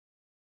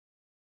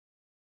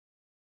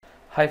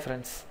Hi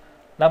friends.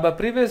 நம்ம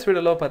previous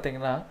வீடியோல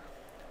பாத்தீங்கன்னா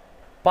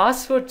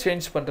பாஸ்வேர்ட்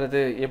சேஞ்ச்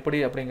பண்றது எப்படி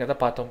அப்படிங்கறத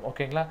பார்த்தோம்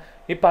ஓகேங்களா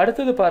இப்போ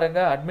அடுத்து பாருங்க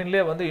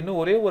அட்மின்லயே வந்து இன்னும்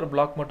ஒரே ஒரு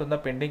பிளாக் மட்டும்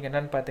தான் பெண்டிங்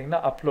என்னன்னு பாத்தீங்கன்னா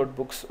அப்லோட்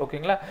புக்ஸ்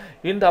ஓகேங்களா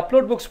இந்த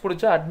அப்லோட் புக்ஸ்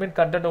புடிச்சா அட்மின்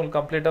கண்டென்ட் உங்களுக்கு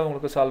கம்ப்ளீட்டா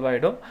உங்களுக்கு சால்வ்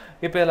ஆயிடும்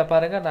இப்போ இதல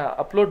பாருங்க நான்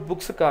அப்லோட்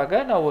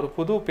புக்ஸ்க்காக நான் ஒரு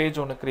புது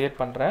பேஜ் ஒன்னு கிரியேட்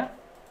பண்றேன்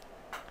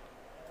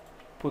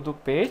புது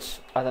பேஜ்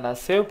அத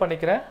நான் சேவ்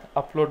பண்ணிக்கிறேன்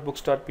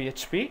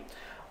uploadbooks.php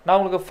நான்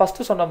உங்களுக்கு ஃபர்ஸ்ட்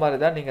சொன்ன மாதிரி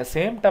தான் நீங்க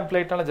சேம்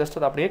டெம்ப்ளேட்னால ஜஸ்ட்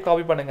அத அப்படியே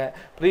காப்பி பண்ணுங்க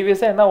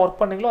ப்ரீவியஸா என்ன வர்க்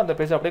பண்ணீங்களோ அந்த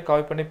பேஜ் அப்படியே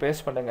காப்பி பண்ணி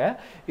பேஸ்ட் பண்ணுங்க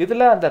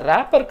இதுல அந்த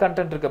ராப்பர்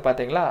கண்டென்ட் இருக்கு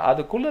பாத்தீங்களா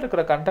அதுக்குள்ள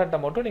இருக்கிற கண்டென்ட்ட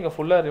மட்டும் நீங்க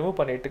ஃபுல்லா ரிமூவ்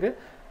பண்ணிட்டு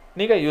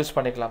நீங்க யூஸ்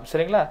பண்ணிக்கலாம்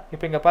சரிங்களா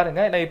இப்போ இங்க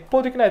பாருங்க நான்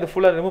இப்போதைக்கு நான் இது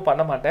ஃபுல்லா ரிமூவ்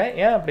பண்ண மாட்டேன்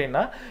ஏன்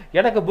அப்படினா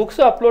எனக்கு புக்ஸ்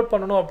அப்லோட்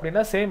பண்ணனும்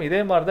அப்படினா சேம்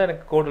இதே மாதிரி தான்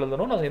எனக்கு கோட்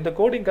எழுதணும் நான் இந்த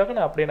கோடிங்காக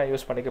நான் அப்படியே நான்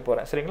யூஸ் பண்ணிக்க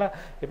போறேன் சரிங்களா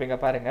இப்போ இங்க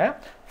பாருங்க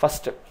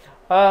ஃபர்ஸ்ட்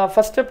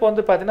ஸ்டெப்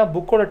வந்து பாத்தீங்கன்னா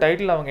புக்கோட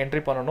டைட்டில் அவங்க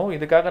என்ட்ரி பண்ணனும்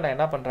இதுக்காக நான்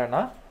என்ன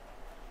பண்றேன்னா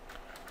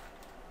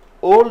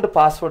old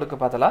password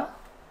பதிலா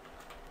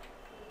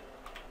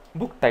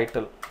book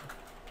title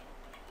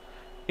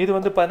இது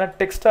வந்து பாத்தீங்கன்னா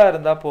டெக்ஸ்டா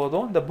இருந்தா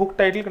போதும் இந்த book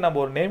titleக்கு நம்ம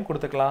ஒரு நேம்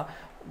கொடுத்துக்கலாம்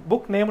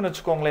book நேம்னு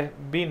வெச்சுக்கோங்களே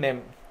b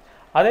நேம்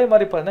அதே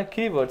மாதிரி பாத்தீங்கன்னா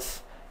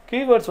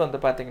keywords வந்து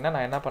பாத்தீங்கன்னா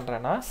நான் என்ன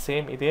பண்றேன்னா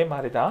சேம் இதே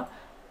மாதிரி தான்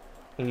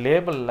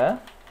லேபிள்ல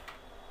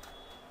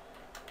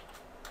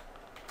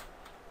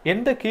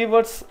எந்த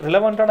keywords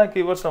ரிலவென்ட்டான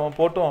keywords நம்ம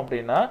போட்டோம்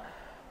அப்படினா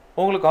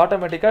உங்களுக்கு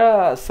ஆட்டோமேட்டிக்கா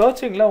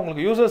சர்ச்சிங்ல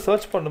உங்களுக்கு யூசர்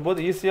சர்ச் பண்ணும்போது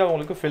ஈஸியா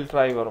உங்களுக்கு ஃபில்டர்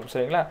ஆகி வரும்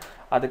சரிங்களா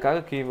அதுக்காக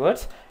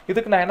keywords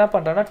இதுக்கு நான் என்ன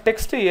பண்றேன்னா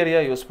டெக்ஸ்ட் ஏரியா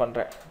யூஸ்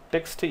பண்றேன்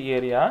டெக்ஸ்ட்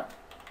ஏரியா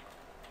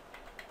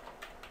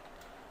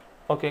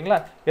ஓகேங்களா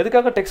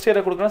எதுக்காக டெக்ஸ்ட்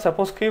ஏரியா கொடுக்கறேன்னா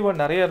சப்போஸ்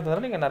கீவேர்ட் நிறைய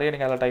இருந்ததுனா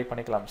நீங்க அத டைப்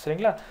பண்ணிக்கலாம்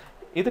சரிங்களா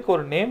இதுக்கு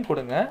ஒரு நேம்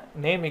கொடுங்க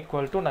நேம்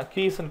ஈக்குவல் டு நான்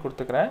keys ன்னு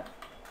கொடுத்துக்கறேன்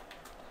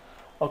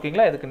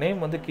ஓகேங்களா இதுக்கு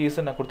நேம் வந்து keys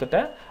ன்னு நான்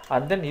கொடுத்துட்டேன்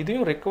and then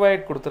இதையும்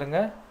required கொடுத்துருங்க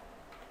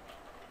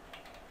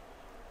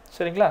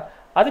சரிங்களா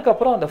அதுக்கு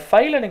அப்புறம் அந்த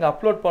ஃபைலை நீங்க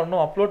அப்லோட்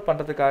பண்ணனும் அப்லோட்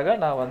பண்றதுக்காக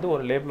நான் வந்து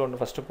ஒரு லேபிள் ஒன்னு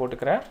ஃபர்ஸ்ட்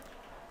போட்டுக்கறேன்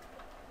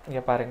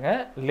இங்க பாருங்க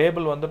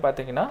லேபிள் வந்து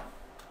பாத்தீங்கன்னா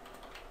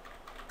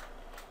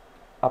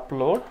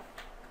அப்லோட்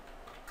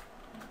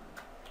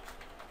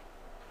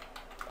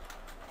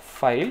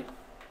ஃபைல்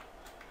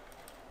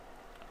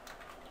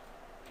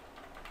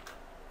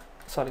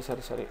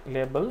சாரி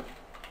லேபிள்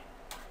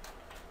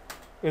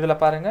இதல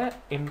பாருங்க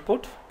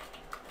input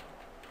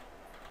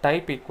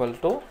type equal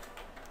to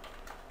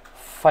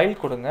file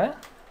கொடுங்க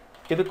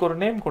இதுக்கு ஒரு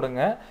நேம்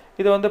கொடுங்க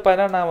இது வந்து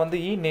பாத்தீங்கன்னா நான் வந்து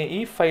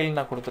e ஃபைல்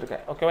நான்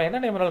கொடுத்திருக்கேன் ஓகேவா என்ன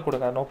நேம்னாலும்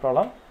கொடுங்க நோ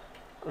ப்ராப்ளம்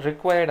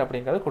required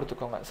அப்படிங்கறது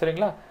கொடுத்துக்கோங்க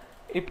சரிங்களா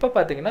இப்போ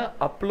பாத்தீங்கன்னா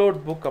அப்லோட்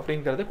புக்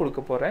அப்படிங்கறது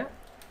கொடுக்க போறேன்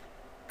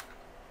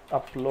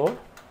அப்லோட்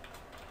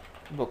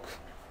புக்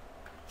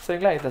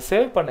சரிங்களா இத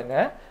சேவ் பண்ணுங்க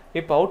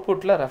இப்போ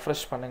அவுட்புட்ல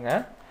ரெஃப்ரெஷ் பண்ணுங்க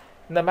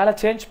இந்த மேல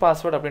சேஞ்ச்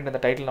பாஸ்வேர்ட் அப்படிங்கற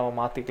அந்த டைட்டில் நாம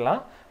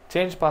மாத்திக்கலாம்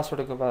சேஞ்ச்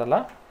பாஸ்வேர்டுக்கு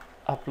பதிலா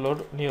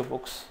அப்லோட் நியூ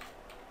புக்ஸ்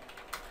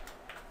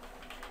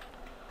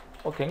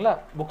ஓகேங்களா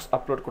புக்ஸ்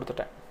அப்லோட்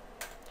கொடுத்துட்டேன்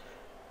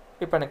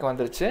இப்போ எனக்கு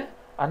வந்துருச்சு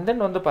and then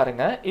வந்து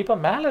பாருங்க இப்போ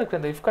மேல இருக்கிற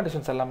இந்த if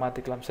conditions எல்லாம்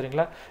மாத்திக்கலாம்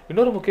சரிங்களா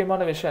இன்னொரு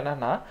முக்கியமான விஷயம்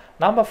என்னன்னா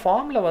நாம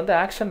ஃபார்ம்ல வந்து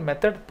ஆக்ஷன்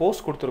மெத்தட்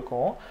போஸ்ட்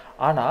கொடுத்திருக்கோம்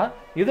ஆனா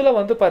இதுல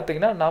வந்து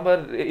பாத்தீங்கன்னா நாம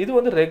இது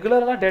வந்து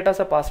ரெகுலரா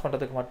டேட்டாஸை பாஸ்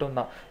பண்றதுக்கு மட்டும்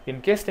தான்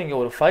இன் கேஸ் நீங்க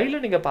ஒரு ஃபைலை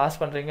நீங்க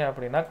பாஸ் பண்றீங்க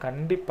அப்படினா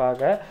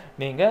கண்டிப்பாக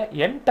நீங்க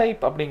n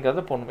டைப்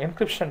அப்படிங்கறது போடணும்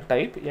என்கிரிப்ஷன்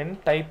டைப் n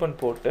டைப்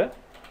ன்னு போட்டு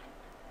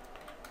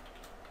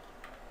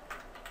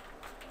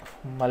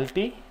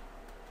மல்டி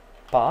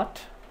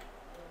பார்ட்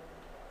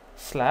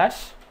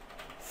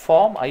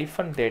 /form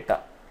data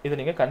இது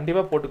நீங்க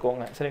கண்டிப்பா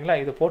போட்டுக்கோங்க சரிங்களா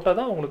இது போட்டா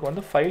தான் உங்களுக்கு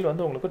வந்து ஃபைல்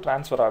வந்து உங்களுக்கு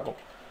ட்ரான்ஸ்ஃபர் ஆகும்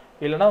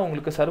இல்லனா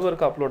உங்களுக்கு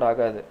சர்வருக்கு அப்லோட்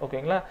ஆகாது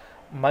ஓகேங்களா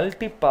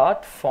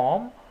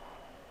multipart/form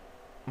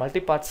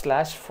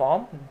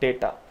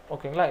data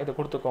ஓகேங்களா இது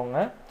கொடுத்துக்கோங்க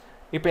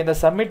இப்போ இந்த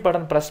சப்மிட்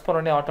பட்டன் பிரஸ்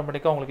பண்ணனே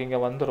ஆட்டோமேட்டிக்கா உங்களுக்கு இங்க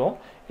வந்துரும்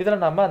இதல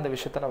நாம அந்த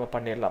விஷயத்தை நாம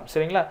பண்ணிரலாம்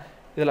சரிங்களா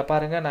இதல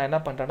பாருங்க நான் என்ன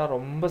பண்றேன்னா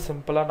ரொம்ப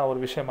சிம்பிளா நான் ஒரு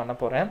விஷயம் பண்ண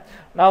போறேன்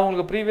நான்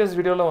உங்களுக்கு previous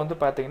வீடியோல வந்து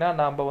பாத்தீங்கன்னா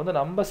நாம வந்து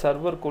நம்ம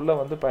சர்வருக்குள்ள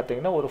வந்து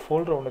பாத்தீங்கன்னா ஒரு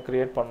ஃபோல்டர் ஒன்னு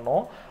கிரியேட்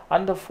பண்ணோம்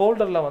அந்த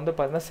ஃபோல்டர்ல வந்து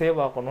பாத்தீங்கன்னா சேவ்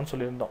ஆகணும்னு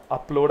சொல்லிருந்தோம்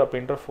அப்லோட்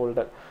அப்படிங்கற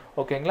ஃபோல்டர்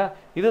ஓகேங்களா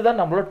இதுதான்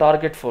நம்மளோட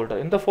டார்கெட்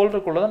ஃபோல்டர் இந்த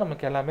ஃபோல்டருக்குள்ள தான்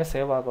நமக்கு எல்லாமே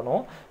சேவ்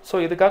ஆகணும்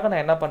சோ இதுக்காக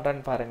நான் என்ன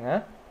பண்றேன்னு பாருங்க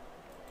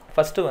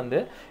ஃபர்ஸ்ட் வந்து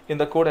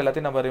இந்த கோட்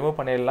எல்லாத்தையும் நம்ம ரிமூவ்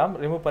பண்ணிடலாம்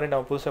ரிமூவ் பண்ணி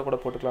நம்ம புதுசா கூட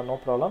போட்டுக்கலாம் நோ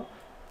ப்ராப்ளம்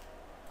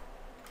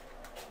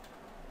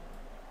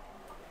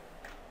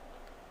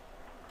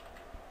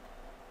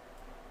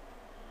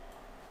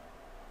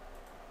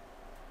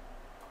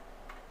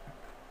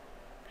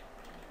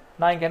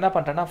நான் இங்க என்ன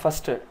பண்றேன்னா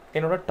ஃபர்ஸ்ட்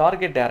என்னோட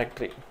டார்கெட்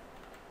டைரக்டரி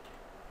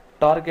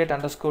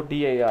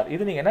target_dir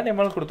இது நீங்க என்ன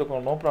நேம்னாலும்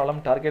கொடுத்துக்கணும் நோ ப்ராப்ளம்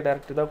டார்கெட்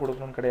டைரக்டரி தான்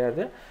கொடுக்கணும்னு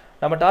கிடையாது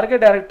நம்ம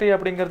டார்கெட் டைரக்டரி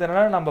அப்படிங்கிறது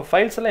என்னன்னா நம்ம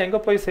ஃபைல்ஸ் எல்லாம் எங்க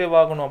போய் சேவ்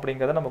ஆகணும்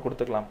அப்படிங்கறத நம்ம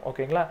கொடுத்துக்கலாம்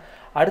ஓகேங்களா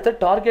அடுத்து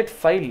டார்கெட்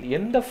ஃபைல்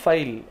எந்த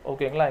ஃபைல்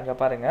ஓகேங்களா இங்க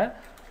பாருங்க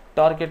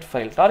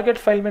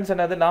டார்கெட் ஃபைல் மீன்ஸ்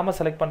என்னது நாம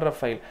செலக்ட் பண்ற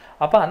ஃபைல்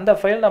அப்ப அந்த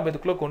ஃபைல் நம்ம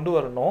இதுக்குள்ள கொண்டு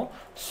வரணும்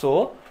சோ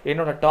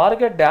என்னோட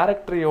டார்கெட்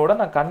டைரக்டரியோட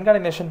நான்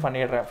கன்காலினேஷன்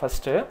பண்ணிடுறேன்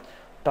ஃபர்ஸ்ட்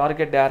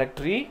டார்கெட்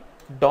டைரக்டரி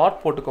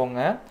டாட்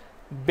போட்டுக்கோங்க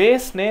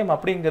பேஸ் நேம்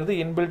அப்படிங்கிறது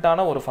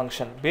இன்பில்ட்டான ஒரு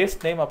ஃபங்க்ஷன். பேஸ்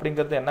நேம்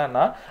அப்படிங்கிறது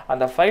என்னன்னா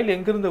அந்த ஃபைல்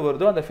எங்கிருந்து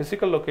வருதோ அந்த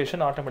ஃபிசிக்கல்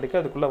லொகேஷன்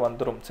ஆட்டோமேட்டிக்காக அதுக்குள்ளே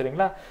வந்துடும்.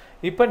 சரிங்களா?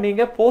 இப்போ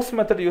நீங்கள் போஸ்ட்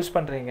மெத்தட் யூஸ்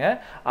பண்ணுறீங்க,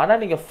 ஆனால்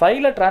நீங்கள்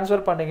ஃபைலை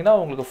ட்ரான்ஸ்ஃபர் பண்ணிங்கன்னா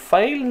உங்களுக்கு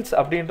ஃபைல்ஸ்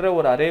அப்படின்ற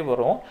ஒரு அரே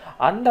வரும்.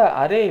 அந்த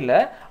அரேயில்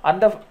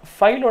அந்த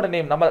ஃபைலோட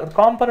நேம், நம்ம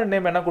காம்பனன்ட்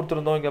நேம் என்ன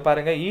கொடுத்துருந்தோம், இங்கே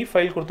பாருங்கள் இ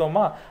ஃபைல்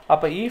கொடுத்தோமா,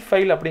 அப்போ இ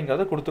ஃபைல்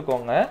அப்படிங்கிறத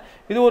கொடுத்துக்கோங்க.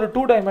 இது ஒரு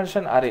 2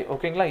 டைமென்ஷன் அரே.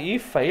 ஓகேங்களா?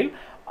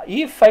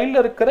 இ ஃபைலில்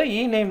இருக்கிற இ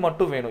நேம்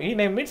மட்டும் வேணும். இ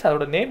நேம் மீன்ஸ்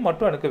அதோட நேம்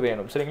மட்டும் எனக்கு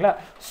வேணும். சரிங்களா?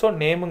 ஸோ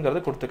நேமுங்கிறது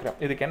கொடுத்துக்கிறேன்.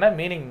 இதுக்கு என்ன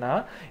மீனிங்னா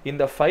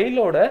இந்த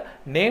ஃபைலோட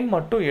நேம்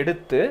மட்டும்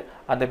எடுத்து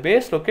அந்த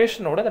பேஸ்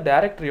லொக்கேஷனோட அந்த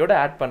டைரக்டரியோட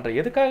ஆட் பண்ணுறேன்.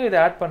 எதுக்காக இதை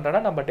ஆட்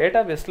பண்ணுறேன்னா நம்ம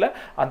டேட்டா பேஸில்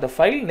அந்த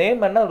ஃபைல்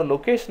நேம் என்ன, அதோட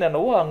லொக்கேஷன்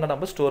என்னவோ அங்கே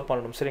நம்ம ஸ்டோர்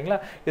பண்ணணும். சரிங்களா?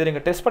 இதை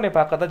நீங்கள் டெஸ்ட் பண்ணி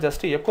பார்க்க தான்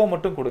ஜஸ்ட் எக்கோ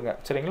மட்டும் கொடுங்க.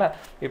 சரிங்களா?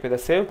 இப்போ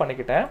இதை சேவ்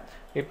பண்ணிக்கிட்டேன்.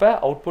 இப்போ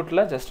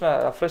அவுட்புட்டில் ஜஸ்ட்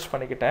நான் ரெஃப்ரெஷ்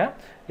பண்ணிக்கிட்டேன்.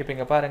 இப்போ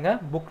இங்கே பாருங்கள்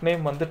புக்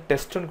நேம் வந்து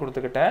டெஸ்ட்டுன்னு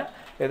கொடுத்துக்கிட்டேன்.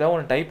 ஏதோ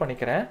ஒன்று டைப்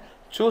பண்ணிக்கிறேன்,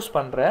 சூஸ்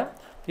பண்ணுறேன்.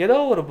 ஏதோ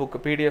ஒரு புக்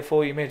பிடிஎஃபோ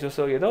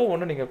இமேஜஸோ ஏதோ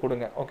ஒன்று நீங்கள்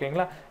கொடுங்க.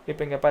 ஓகேங்களா?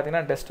 இப்போ இங்கே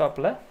பார்த்தீங்கன்னா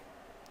டெஸ்க்டாப்பில்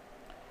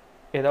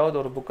ஏதாவது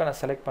ஒரு புக்கை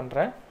நான் செலக்ட்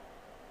பண்ணுறேன்.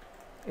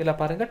 இதில்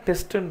பாருங்கள்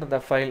டெஸ்ட்டுன்ற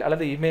ஃபைல்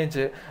அல்லது இமேஜ்.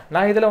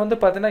 நான் இதில் வந்து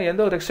பார்த்தீங்கன்னா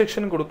எந்த ஒரு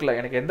ரெஸ்ட்ரிக்ஷனும் கொடுக்கல.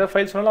 எனக்கு எந்த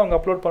ஃபைல்ஸ் வேணாலும் அவங்க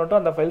அப்லோட் பண்ணட்டும்,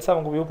 அந்த ஃபைல்ஸ்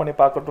அவங்க வியூ பண்ணி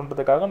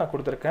பார்க்கட்டுன்றதுக்காக நான்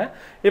கொடுத்துருக்கேன்.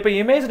 இப்போ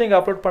இமேஜ் நீங்கள்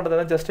அப்லோட்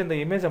பண்ணுறதுனா ஜஸ்ட் இந்த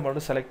இமேஜை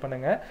மட்டும் செலக்ட்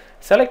பண்ணுங்கள்.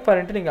 செலக்ட்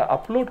பண்ணிவிட்டு நீங்கள்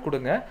அப்லோட்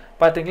கொடுங்க.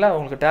 பார்த்தீங்களா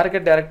உங்களுக்கு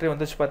டார்கெட் டைரக்டரி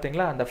வந்துச்சு.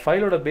 பார்த்தீங்களா அந்த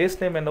ஃபைலோட பேஸ்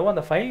நேம் என்னவோ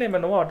அந்த ஃபைல் நேம்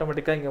என்னவோ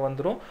ஆட்டோமேட்டிக்காக இங்கே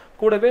வந்துடும்.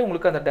 கூடவே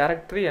உங்களுக்கு அந்த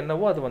டைரக்டரி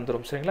என்னவோ அது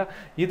வந்துடும். சரிங்களா?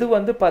 இது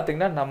வந்து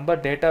பார்த்தீங்கன்னா நம்ம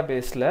டேட்டா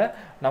பேஸில்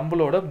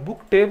நம்மளோட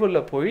புக்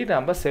டேபிளில் போய்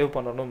நம்ம சேவ்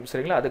பண்ணணும்.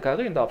 சரிங்களா?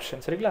 அதுக்காக இந்த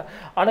ஆப்ஷன். சரிங்களா?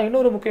 ஆனால்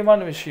இன்னொரு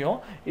முக்கியமான விஷயம்,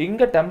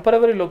 இங்கே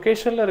டெம்பரவரி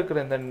லொக்கேஷனில்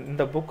இருக்கிற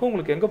இந்த புக்கு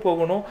உங்களுக்கு எங்கே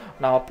போகணும்,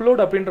 நான்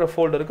அப்லோட் அப்படின்ற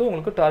ஃபோல்டருக்கு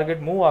உங்களுக்கு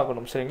டார்கெட் மூவ்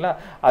ஆகணும். சரிங்களா?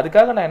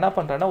 அதுக்காக நான் என்ன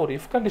பண்ணுறேன்னா ஒரு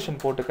இஃப்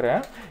கண்டிஷன்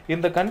போட்டுக்கிறேன்.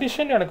 இந்த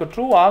கண்டிஷன் எனக்கு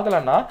ட்ரூ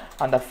ஆகலைன்னா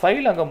அந்த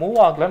ஃபைல் அங்கே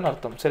மூவ் ஆகலைன்னு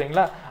அர்த்தம்.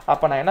 சரிங்களா?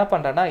 அப்போ நான் என்ன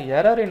பண்ணுறேன்னா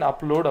எரர் இன்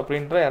அப்லோட்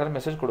அப்படின்ற எரர்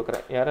மெசேஜ்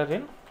கொடுக்குறேன். எரர்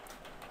இன்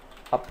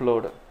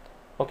அப்லோடு.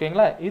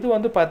 ஓகேங்களா? இது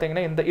வந்து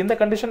பார்த்தீங்கன்னா இந்த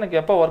கண்டிஷன் எனக்கு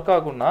எப்போ ஒர்க்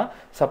ஆகும்னா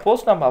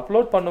சப்போஸ் நம்ம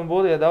அப்லோட்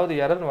பண்ணும்போது ஏதாவது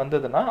எரர்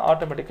வந்ததுன்னா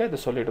ஆட்டோமேட்டிக்காக இது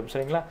சொல்லிடும்.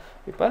 சரிங்களா?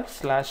 இப்போ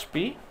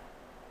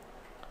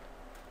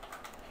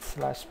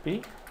 /p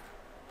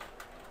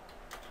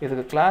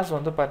இதுக்கு கிளாஸ்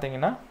வந்து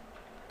பார்த்தீங்கன்னா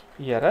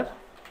எரர்.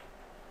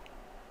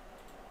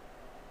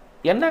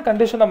 என்ன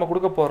கண்டிஷன் நம்ம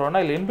கொடுக்க போகிறோம்னா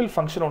இல்லை இன்பில்ட்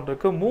ஃபங்க்ஷன் ஒன்று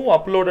இருக்குது, மூவ்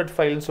அப்லோடட்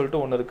ஃபைல்னு சொல்லிட்டு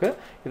ஒன்று இருக்குது.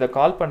 இதை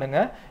கால்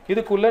பண்ணுங்கள்.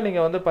 இதுக்குள்ளே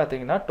நீங்கள் வந்து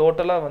பார்த்தீங்கன்னா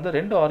டோட்டலாக வந்து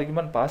 2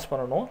 ஆர்குமெண்ட் பாஸ்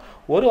பண்ணணும்.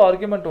 ஒரு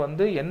ஆர்குமெண்ட்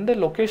வந்து எந்த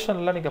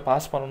லொக்கேஷனில் நீங்கள்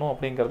பாஸ் பண்ணணும்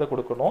அப்படிங்கிறத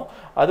கொடுக்கணும்.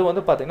 அது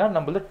வந்து பார்த்தீங்கன்னா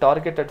நம்மளது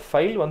டார்கெட்டட்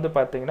ஃபைல் வந்து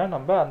பார்த்தீங்கன்னா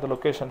நம்ம அந்த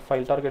location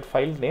file target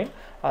file name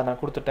அதை நான்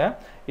கொடுத்துட்டேன்.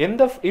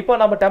 இப்போ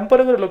நம்ம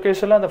டெம்பரவரி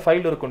லொக்கேஷனில் அந்த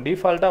ஃபைல் இருக்கும்.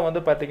 டிஃபால்ட்டாக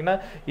வந்து பார்த்தீங்கன்னா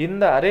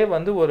இந்த அரே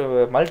வந்து ஒரு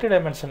மல்டி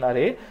டைமென்ஷன்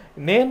அரே.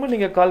 நேமு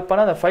நீங்கள் கால்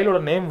பண்ணால் அந்த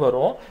ஃபைலோட நேம்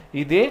வரும்.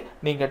 இதே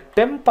நீங்கள்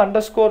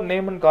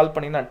temp_name ன்னு கால்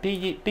பண்ணீங்கன்னா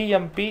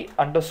TMP_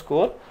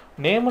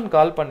 நேம்னு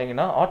கால்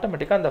பண்ணீங்கன்னா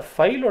ஆட்டோமேட்டிக்காக அந்த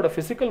ஃபைலோட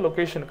ஃபிசிக்கல்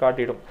லொக்கேஷன்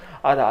காட்டிடும்.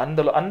 அது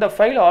அந்த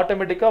ஃபைல்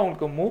ஆட்டோமேட்டிக்காக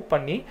உங்களுக்கு மூவ்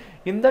பண்ணி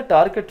இந்த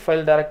டார்கெட்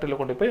ஃபைல் டைரக்டரியில்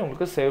கொண்டு போய்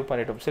உங்களுக்கு சேவ்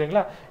பண்ணிடும்.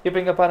 சரிங்களா? இப்போ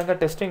இங்கே பாருங்கள்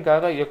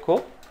டெஸ்டிங்காக எக்கோ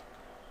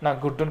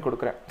நான் குட்னு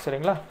கொடுக்குறேன்.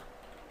 சரிங்களா?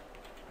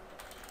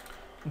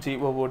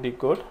 GOOD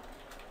code.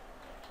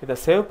 இதை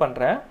சேவ்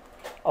பண்ணுறேன்.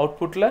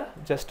 அவுட்புட்டில்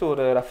ஜஸ்ட்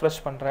ஒரு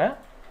ரெஃப்ரெஷ் பண்ணுறேன்.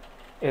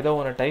 ஏதோ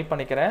ஒன்று டைப்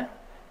பண்ணிக்கிறேன்.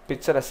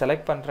 பிக்சரை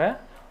செலக்ட் பண்ணுறேன்.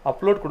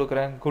 அப்லோட்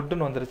கொடுக்குறேன்.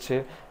 குட்னு வந்துருச்சு.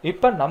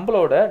 இப்போ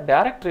நம்மளோட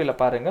டேரக்டரியில்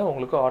பாருங்கள்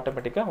உங்களுக்கு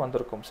ஆட்டோமேட்டிக்காக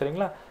வந்திருக்கும்.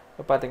 சரிங்களா?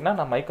 இப்போ பார்த்தீங்கன்னா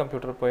நான் மை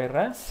கம்ப்யூட்டர்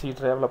போயிடுறேன். சி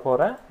டிரைவில்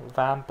போகிறேன்.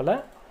 வேம்பில்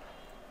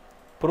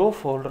ப்ரோ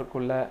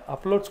ஃபோல்டருக்குள்ளே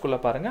அப்லோட்ஸ்குள்ளே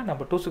பாருங்கள்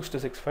நம்ம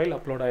 266 ஃபைல்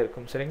அப்லோட்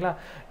ஆகிருக்கும். சரிங்களா?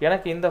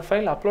 எனக்கு இந்த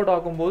ஃபைல் அப்லோட்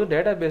ஆகும்போது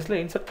டேட்டா பேஸில்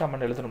இன்சர்ட்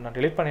கமெண்ட் எழுதணும். நான்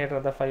டிலீட்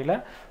பண்ணிடுற ஃபைலை.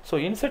 ஸோ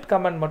இன்சர்ட்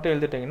கமெண்ட் மட்டும்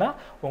எழுதிட்டிங்கன்னா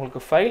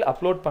உங்களுக்கு ஃபைல்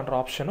அப்லோட் பண்ணுற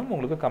ஆப்ஷனும்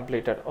உங்களுக்கு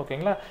கம்ப்ளீட்டட்.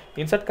 ஓகேங்களா?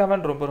 இன்சர்ட்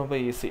கமெண்ட் ரொம்ப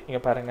ஈஸி.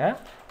 இங்கே பாருங்கள்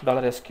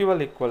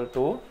 $SQL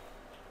 =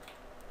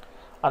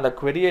 அந்த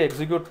query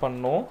எக்ஸிக்யூட்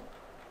பண்ணும்.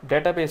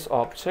 Database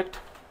object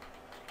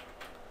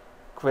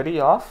query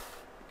of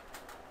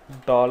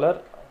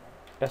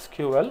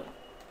 $SQL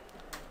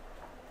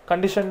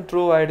condition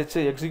true ஆயிடுச்சு,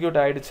 எக்ஸிக்யூட்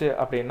ஆயிடுச்சு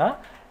அப்படின்னா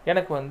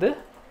எனக்கு வந்து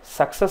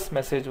சக்ஸஸ்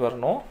மெசேஜ்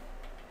வரணும்.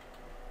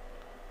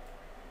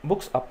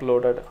 Books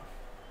uploaded,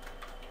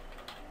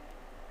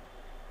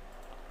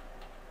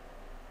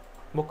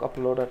 book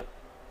uploaded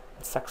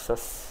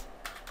success.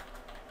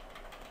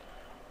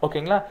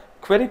 ஓகேங்களா?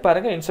 query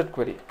பாருங்க, insert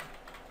query,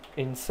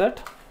 insert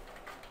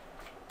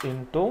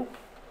into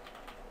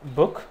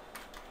book,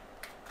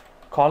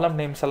 column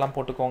names எல்லாம்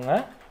போட்டுக்கோங்க,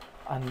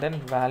 and then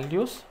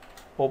values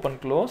open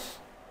close.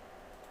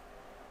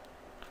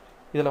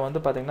 இதில் வந்து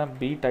பார்த்தீங்கன்னா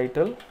b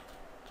title,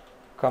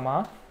 comma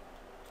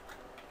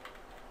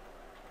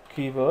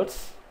keywords,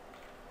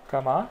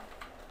 comma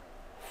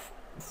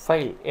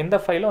file, எந்த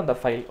ஃபைலோ அந்த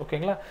ஃபைல்.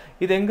 ஓகேங்களா?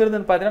 இது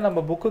எங்கிருந்துன்னு பார்த்தீங்கன்னா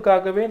நம்ம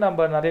புக்குக்காகவே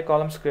நம்ம நிறைய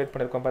காலம்ஸ் கிரியேட்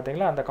பண்ணியிருக்கோம்.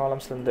 பார்த்தீங்களா? அந்த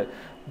காலம்ஸ்லேருந்து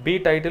B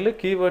title,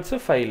 keywords,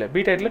 file.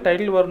 B title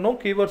title வரணும்,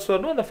 கீவேர்ட்ஸ்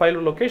வரணும், அந்த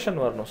ஃபைலோட லொக்கேஷன்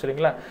வரணும்.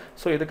 சரிங்களா?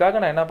 ஸோ இதுக்காக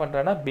நான் என்ன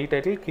பண்ணுறேன்னா பி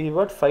டைட்டில்,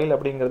 கீவேர்ட், ஃபைல்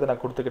அப்படிங்கிறத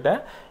நான்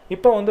கொடுத்துக்கிட்டேன்.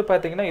 இப்போ வந்து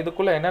பார்த்தீங்கன்னா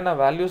இதுக்குள்ளே என்னென்ன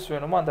வேல்யூஸ்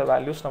வேணுமோ அந்த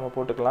வேல்யூஸ் நம்ம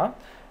போட்டுக்கலாம்.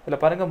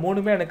 இதில் பாருங்கள்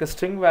மூணுமே எனக்கு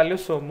string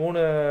values, so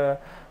 3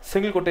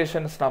 single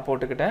quotations நான்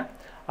போட்டுக்கிட்டேன்.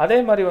 அதே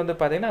மாதிரி வந்து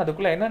பார்த்தீங்கன்னா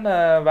அதுக்குள்ளே என்னென்ன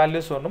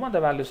வேல்யூஸ் வரணுமோ அந்த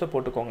வேல்யூஸை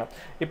போட்டுக்கோங்க.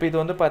 இப்போ இது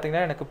வந்து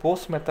பார்த்தீங்கன்னா எனக்கு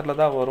போஸ்ட் மெத்தடில்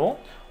தான் வரும்.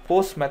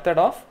 போஸ்ட் மெத்தட்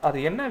ஆஃப் அது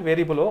என்ன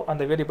வேரியபிளோ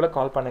அந்த வேரியபிளை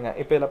கால் பண்ணுங்கள்.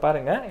 இப்போ இதில்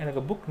பாருங்கள்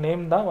எனக்கு புக்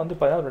நேம் தான் வந்து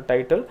பார்த்தீங்கன்னா ஒரு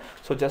டைட்டில்.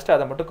 ஸோ ஜஸ்ட்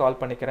அதை மட்டும் கால்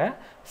பண்ணிக்கிறேன்.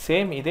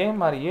 சேம் இதே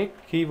மாதிரியே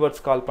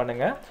கீவேர்ட்ஸ் கால்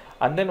பண்ணுங்கள்.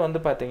 அண்ட் தென்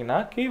வந்து பார்த்தீங்கன்னா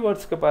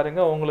கீவேர்ட்ஸ்க்கு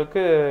பாருங்கள்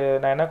உங்களுக்கு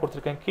நான் என்ன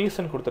கொடுத்துருக்கேன்,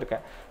 கீஸ்ன்னு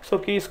கொடுத்துருக்கேன். ஸோ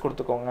கீஸ்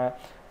கொடுத்துக்கோங்க.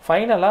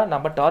 ஃபைனலாக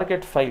நம்ம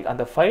டார்கெட் ஃபைல்,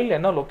 அந்த ஃபைல்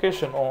என்ன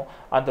லொக்கேஷனோ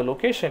அந்த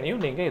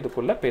லொக்கேஷனையும் நீங்கள்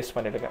இதுக்குள்ளே பேஸ்ட்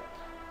பண்ணிவிடுங்க.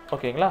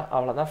 ஓகேங்களா,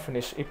 அவ்வளோதான்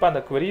ஃபினிஷ். இப்போ அந்த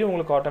query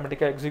உங்களுக்கு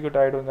ஆட்டோமேட்டிக்காக எக்ஸிக்யூட்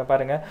ஆகிடுங்க.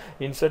 பாருங்கள்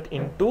இன்சர்ட்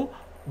இன்டூ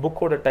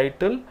புக்கோட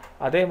டைட்டில்,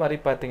 அதே மாதிரி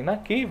பார்த்தீங்கன்னா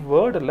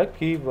கீவேர்டில்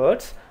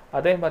கீவேர்ட்ஸ்,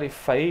 அதே மாதிரி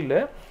ஃபைலு.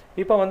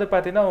 இப்போ வந்து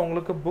பார்த்தீங்கன்னா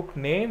உங்களுக்கு புக்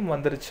நேம்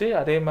வந்துருச்சு,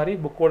 அதே மாதிரி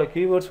புக்கோட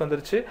கீவேர்ட்ஸ்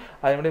வந்துருச்சு,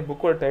 அதே மாதிரி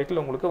புக்கோட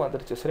டைட்டில் உங்களுக்கு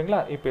வந்துருச்சு. சரிங்களா,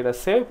 இப்போ இதை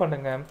சேவ்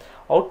பண்ணுங்கள்.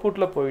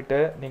 அவுட்புட்டில் போயிட்டு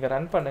நீங்கள்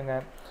ரன்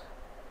பண்ணுங்கள்.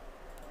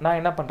 நான்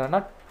என்ன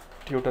பண்ணுறேன்னா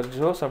டியூட்டர்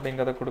ஜோஸ்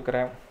அப்படிங்கிறத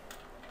கொடுக்குறேன்.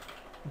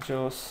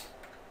 ஜோஸ்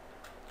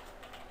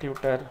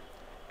டியூட்டர்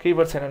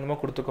கீவேர்ட்ஸ் என்னென்னமோ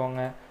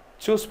கொடுத்துக்கோங்க.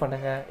 சூஸ்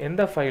பண்ணுங்கள்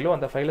எந்த ஃபைலோ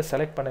அந்த ஃபைலை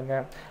செலக்ட்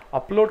பண்ணுங்கள்.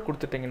 அப்லோட்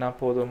கொடுத்துட்டிங்கன்னா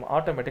போதும்,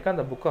 ஆட்டோமேட்டிக்காக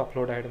அந்த புக்கு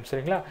அப்லோட் ஆகிடும்.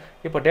 சரிங்களா,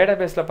 இப்போ டேட்டா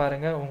பேஸில்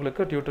பாருங்கள்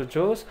உங்களுக்கு டியூட்டர்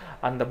ஜோஸ்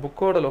அந்த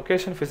புக்கோட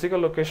லொக்கேஷன்,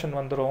 ஃபிசிக்கல் லொக்கேஷன்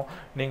வந்துடும்.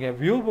 நீங்கள்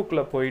வியூ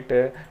புக்கில் போயிட்டு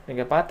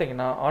நீங்கள்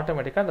பார்த்தீங்கன்னா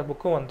ஆட்டோமேட்டிக்காக அந்த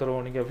புக்கும்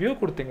வந்துடும். நீங்கள் வியூ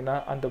கொடுத்தீங்கன்னா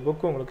அந்த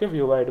புக்கு உங்களுக்கு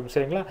வியூ ஆகிடும்.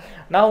 சரிங்களா,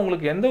 நான்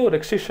உங்களுக்கு எந்த ஒரு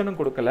ரெஸ்ட்ரிக்ஷனும்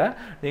கொடுக்கல.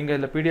 நீங்கள்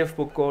இதில் பிடிஎஃப்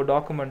புக்கோ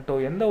டாக்குமெண்ட்டோ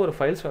எந்த ஒரு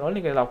ஃபைல்ஸ் வேணாலும்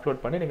நீங்கள் இதில்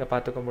அப்லோட் பண்ணி நீங்கள்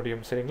பார்த்துக்க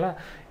முடியும். சரிங்களா,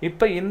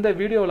 இப்போ இந்த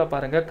வீடியோவில்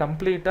பாருங்கள்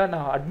கம்ப்ளீட்டாக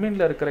நான்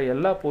அட்மினில் இருக்கிற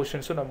எல்லா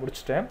போர்ஷன்ஸும் நான்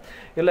முடிச்சிட்டேன்.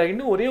 இல்லை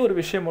இன்னும் ஒரே ஒரு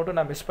விஷயம் மட்டும்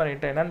நான் மிஸ்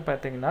பண்ணிட்டேன். என்னன்னு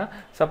பார்த்தீங்கன்னா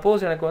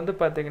சப்போஸ் எனக்கு வந்து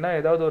பார்த்தீங்கன்னா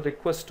ஏதாவது ஒரு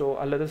ரிக்வஸ்ட்டோ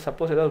அல்லது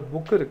சப்போஸ் ஏதாவது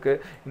புக் இருக்குது,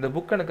 இந்த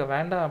புக் எனக்கு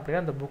வேண்டாம்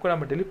அப்படின்னா அந்த புக்கை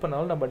நம்ம டெலிட்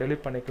பண்ணாலும் நம்ம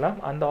டெலிட் பண்ணிக்கலாம்.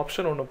 அந்த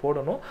ஆப்ஷன் ஒன்று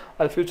போடணும்.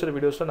 அது ஃபியூச்சர்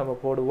வீடியோஸில் நம்ம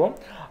போடுவோம்.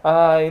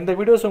 இந்த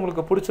வீடியோஸ்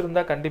உங்களுக்கு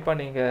பிடிச்சிருந்தா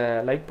கண்டிப்பாக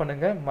நீங்கள் லைக்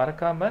பண்ணுங்கள்.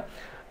 மறக்காமல்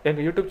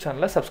எங்கள் யூடியூப்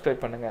சேனலை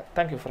சப்ஸ்கிரைப் பண்ணுங்கள்.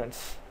 Thank you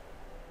friends.